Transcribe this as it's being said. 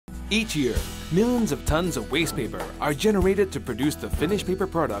Each year, millions of tons of waste paper are generated to produce the finished paper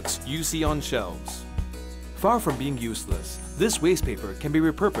products you see on shelves. Far from being useless, this waste paper can be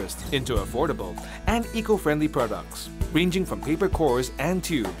repurposed into affordable and eco-friendly products, ranging from paper cores and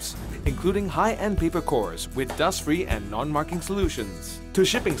tubes, including high-end paper cores with dust-free and non-marking solutions, to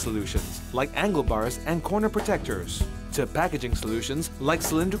shipping solutions like angle bars and corner protectors, to packaging solutions like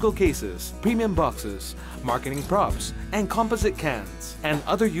cylindrical cases, premium boxes, marketing props, and composite cans, and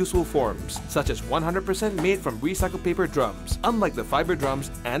other useful forms such as 100% made from recycled paper drums, unlike the fiber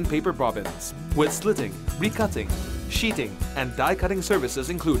drums and paper bobbins, with slitting, recutting, sheeting, and die-cutting services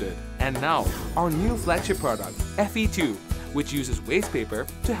included. And now, our new flagship product, FE2, which uses waste paper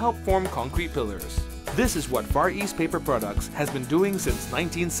to help form concrete pillars. This is what Far East Paper Products has been doing since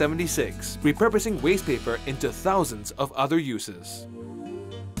 1976, repurposing waste paper into thousands of other uses.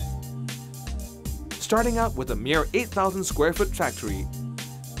 Starting out with a mere 8,000 square foot factory,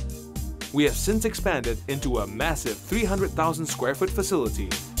 we have since expanded into a massive 300,000 square foot facility.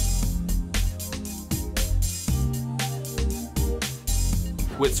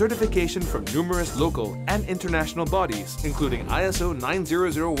 With certification from numerous local and international bodies, including ISO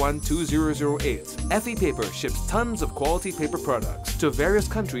 9001-2008, FE Paper ships tons of quality paper products to various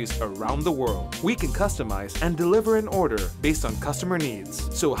countries around the world. We can customize and deliver an order based on customer needs.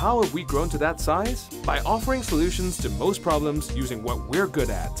 So how have we grown to that size? By offering solutions to most problems using what we're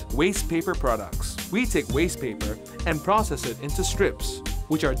good at, waste paper products. We take waste paper and process it into strips,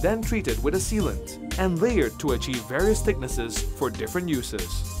 which are then treated with a sealant and layered to achieve various thicknesses for different uses.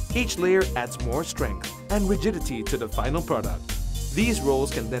 Each layer adds more strength and rigidity to the final product. These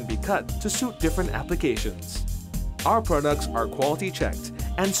rolls can then be cut to suit different applications. Our products are quality checked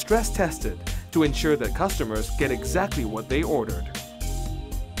and stress tested to ensure that customers get exactly what they ordered.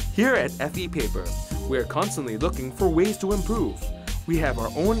 Here at FE Paper, we are constantly looking for ways to improve. We have our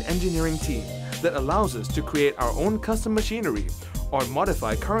own engineering team that allows us to create our own custom machinery or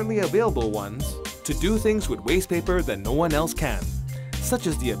modify currently available ones to do things with waste paper that no one else can, such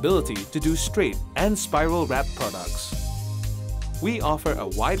as the ability to do straight and spiral wrapped products. We offer a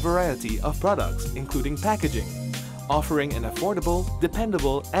wide variety of products including packaging, offering an affordable,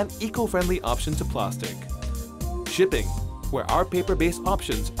 dependable, and eco-friendly option to plastic. Shipping, where our paper-based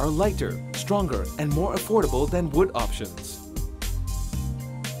options are lighter, stronger, and more affordable than wood options.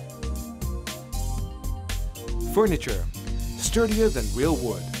 Furniture, sturdier than real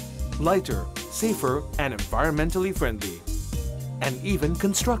wood, lighter, safer, and environmentally friendly. And even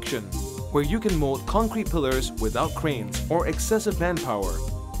construction, where you can mold concrete pillars without cranes or excessive manpower,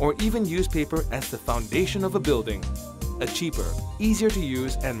 or even use paper as the foundation of a building. A cheaper, easier to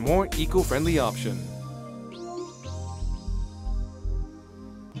use, and more eco-friendly option.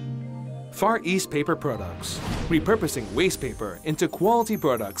 Far East Paper Products, repurposing waste paper into quality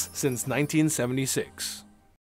products since 1976.